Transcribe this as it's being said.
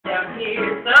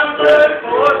here. Some look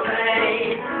for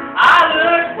pain. I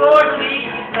look for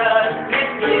Jesus to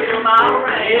fill my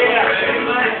rain.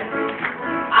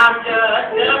 I'm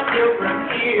just a pilgrim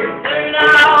here. Soon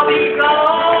I'll be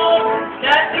gone.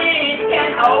 Nothing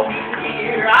can hold me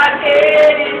here. I'm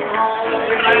headed home.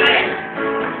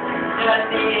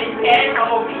 Nothing can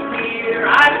hold me here.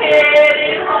 I'm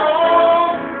headed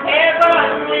home.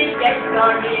 Heavenly gates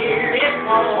are near. It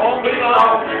won't be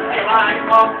long until I'm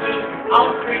walking on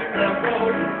streets of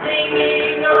gold,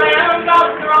 singing around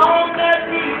God's throne.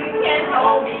 Nothing can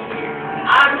hold me here.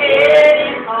 I'm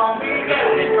headed home. Here you go,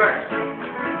 this verse.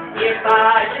 If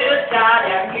I should die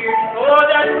down here before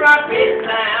the trumpet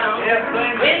sound,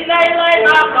 when they lay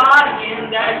my body in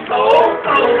that cold,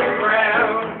 cold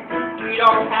ground, you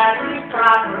don't have to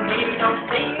cry for me, don't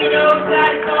sing me no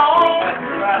sad song.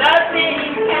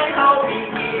 Nothing can hold me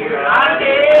here. I'm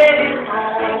headed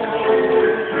home.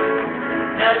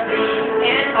 Nothing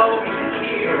can hold me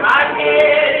here. I'm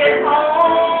headed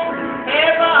home.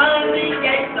 Heavenly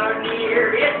gates are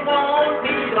near. It won't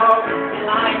be long till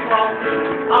I'm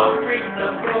walking on streets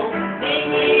of gold.